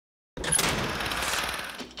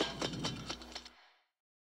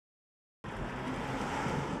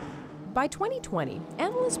By 2020,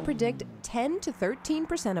 analysts predict 10 to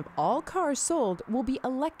 13% of all cars sold will be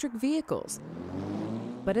electric vehicles.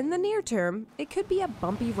 But in the near term, it could be a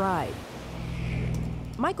bumpy ride.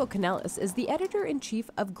 Michael Kanellos is the editor-in-chief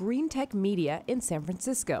of Greentech Media in San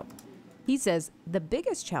Francisco. He says the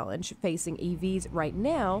biggest challenge facing EVs right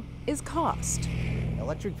now is cost.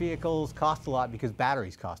 Electric vehicles cost a lot because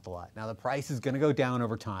batteries cost a lot. Now the price is going to go down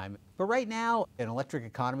over time, but right now an electric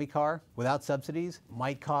economy car without subsidies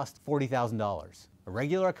might cost $40,000. A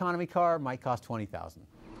regular economy car might cost $20,000.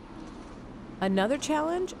 Another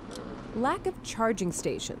challenge? Lack of charging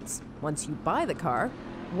stations. Once you buy the car,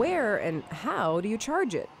 where and how do you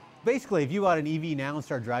charge it? Basically, if you bought an EV now and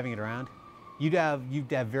started driving it around, you'd have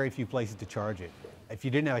very few places to charge it. If you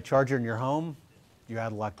didn't have a charger in your home, you're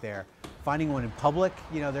out of luck there. Finding one in public,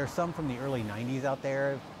 there's some from the early 90s out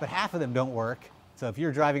there, but half of them don't work. So if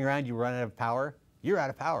you're driving around, you run out of power, you're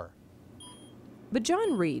out of power. But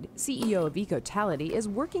John Reed, CEO of Ecotality, is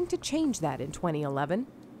working to change that in 2011.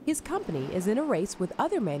 His company is in a race with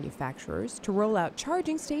other manufacturers to roll out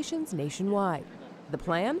charging stations nationwide. The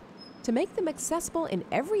plan? To make them accessible in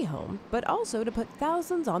every home, but also to put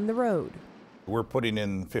thousands on the road. We're putting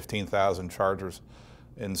in 15,000 chargers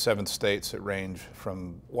in 7 states that range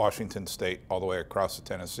from Washington State all the way across to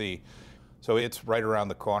Tennessee. So it's right around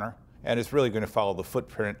the corner, and it's really going to follow the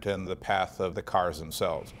footprint and the path of the cars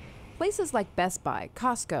themselves. Places like Best Buy,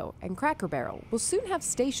 Costco, and Cracker Barrel will soon have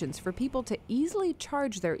stations for people to easily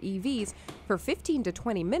charge their EVs for 15 to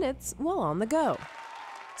 20 minutes while on the go.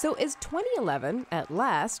 So is 2011, at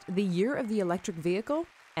last, the year of the electric vehicle?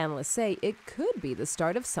 Analysts say it could be the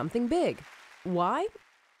start of something big. Why?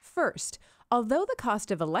 First, although the cost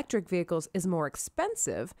of electric vehicles is more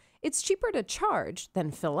expensive, it's cheaper to charge than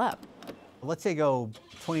fill up. Let's say go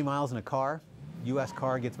 20 miles in a car. US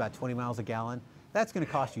car gets about 20 miles a gallon. That's going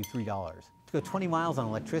to cost you $3. To go 20 miles on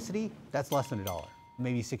electricity, that's less than $1,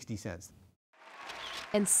 maybe 60 cents.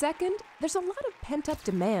 And second, there's a lot of pent-up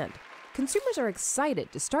demand. Consumers are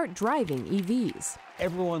excited to start driving EVs.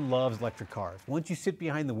 Everyone loves electric cars. Once you sit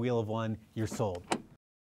behind the wheel of one, you're sold.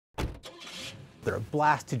 They're a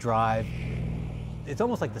blast to drive. It's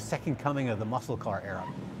almost like the second coming of the muscle car era.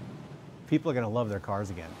 People are going to love their cars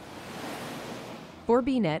again. For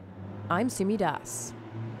BNet, I'm Sumi Das.